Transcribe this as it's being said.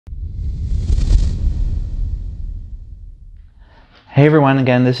Hey everyone,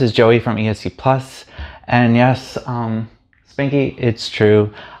 again, this is Joey from ESCplus, and yes, Spanky, it's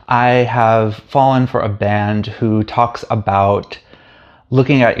true. I have fallen for a band who talks about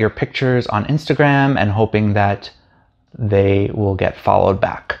looking at your pictures on Instagram and hoping that they will get followed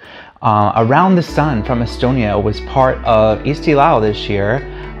back. Around the Sun from Estonia was part of ESCplus this year,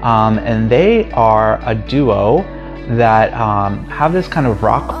 and they are a duo that have this kind of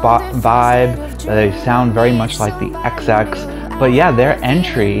rock vibe. They sound very much like the XX. But yeah, their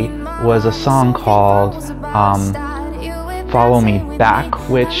entry was a song called Follow Me Back,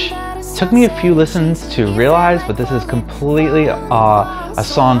 which took me a few listens to realize, but this is completely a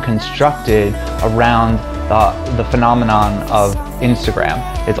song constructed around the phenomenon of Instagram.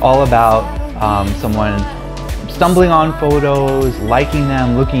 It's all about someone stumbling on photos, liking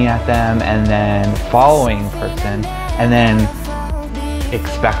them, looking at them, and then following a person, and then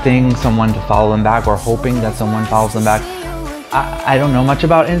expecting someone to follow them back or hoping that someone follows them back. I don't know much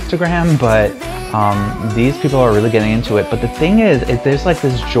about Instagram, but these people are really getting into it. But the thing is there's like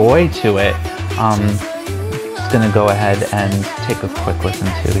this joy to it. Just gonna go ahead and take a quick listen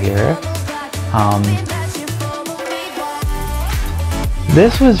to here.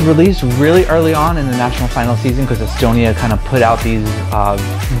 This was released really early on in the national final season because Estonia kind of put out these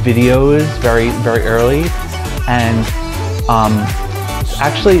videos very early, and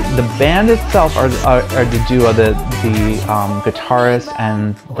actually, the band itself are the duo, the guitarist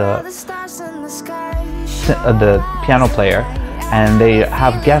and the piano player, and they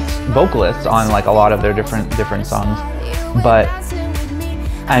have guest vocalists on like a lot of their different songs. But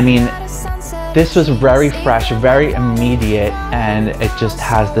I mean, this was very fresh, very immediate, and it just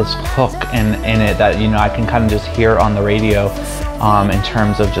has this hook in it that, you know, I can kind of just hear on the radio in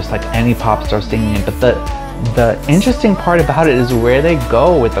terms of just like any pop star singing it. But the interesting part about it is where they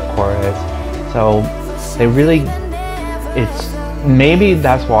go with the chorus. So they really, it's maybe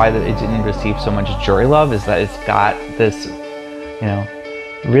that's why it didn't receive so much jury love, is that it's got this, you know,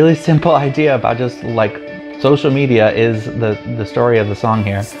 really simple idea about just like social media is the story of the song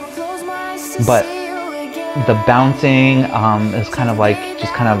here. But the bouncing is kind of like,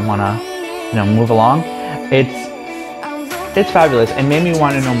 just kind of want to, you know, move along. It's fabulous. It made me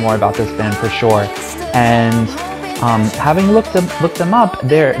want to know more about this band for sure. And having looked them up,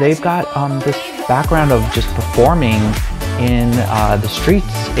 they've got this background of just performing in the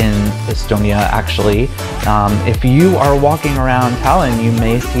streets in Estonia. Actually, if you are walking around Tallinn, you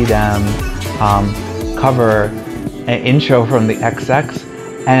may see them cover an intro from the XX,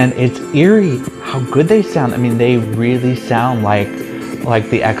 and it's eerie how good they sound. I mean, they really sound like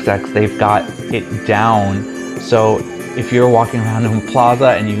the XX. They've got it down. So if you're walking around in Plaza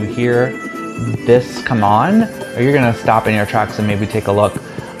and you hear this come on, or you're gonna stop in your tracks and maybe take a look.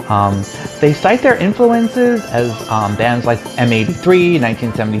 They cite their influences as bands like M83,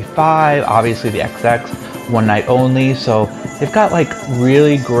 1975, obviously the XX, One Night Only. So they've got like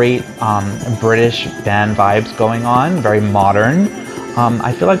really great British band vibes going on, very modern.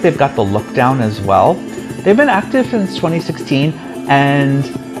 I feel like they've got the look down as well. They've been active since 2016, and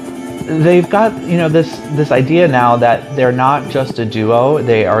they've got, you know, this idea now that they're not just a duo.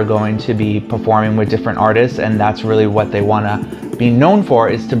 They are going to be performing with different artists, and that's really what they want to be known for,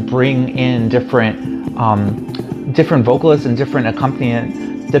 is to bring in different vocalists and different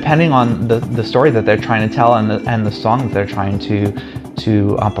accompaniment depending on the story that they're trying to tell and the song that they're trying to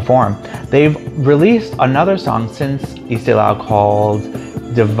perform. They've released another song since ESCplus called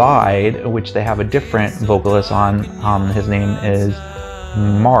Divide, which they have a different vocalist on. His name is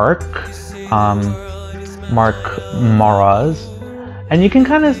Mark Maraz, and you can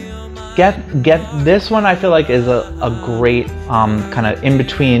kind of get this one. I feel like is a great kind of in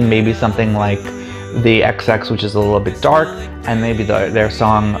between, maybe something like the XX, which is a little bit dark, and maybe their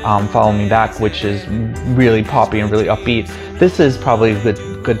song Follow Me Back, which is really poppy and really upbeat. This is probably a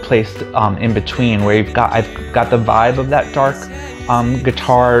good place in between, where I've got the vibe of that dark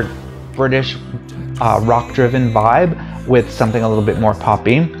guitar British rock driven vibe with something a little bit more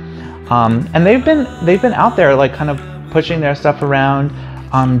poppy, and they've been out there like kind of pushing their stuff around,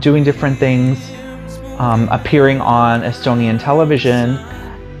 doing different things, appearing on Estonian television,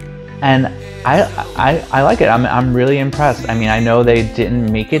 and I like it. I'm really impressed. I mean, I know they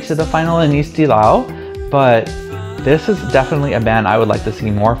didn't make it to the final in ESCplus, but this is definitely a band I would like to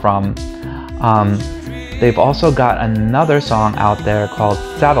see more from. They've also got another song out there called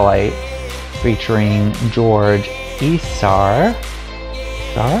Satellite, featuring George Isar,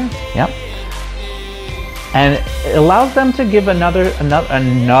 yep, and it allows them to give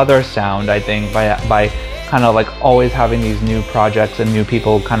another sound, I think, by kind of like always having these new projects and new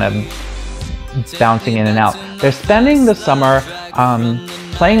people kind of bouncing in and out. They're spending the summer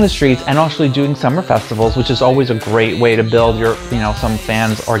playing the streets and actually doing summer festivals, which is always a great way to build your, some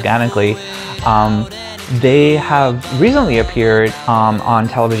fans organically. They have recently appeared on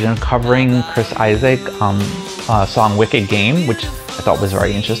television covering Chris Isaak song Wicked Game, which I thought was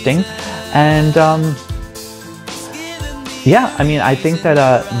very interesting. And yeah, I mean, I think that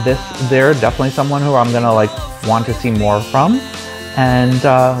they're definitely someone who I'm gonna want to see more from, and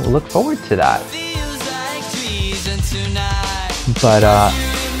look forward to that. But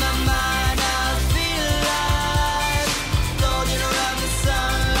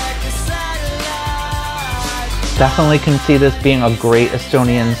definitely can see this being a great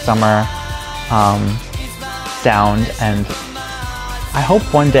Estonian summer sound, and I hope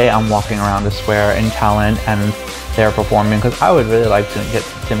one day I'm walking around the square in Tallinn and they're performing, because I would really like to get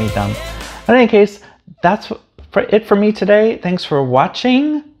to meet them. In any case, that's it for me today. Thanks for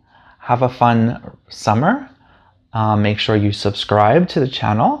watching. Have a fun summer. Make sure you subscribe to the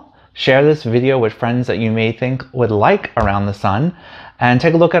channel. Share this video with friends that you may think would like Around the Sun. And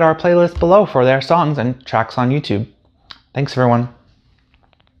take a look at our playlist below for their songs and tracks on YouTube. Thanks, everyone.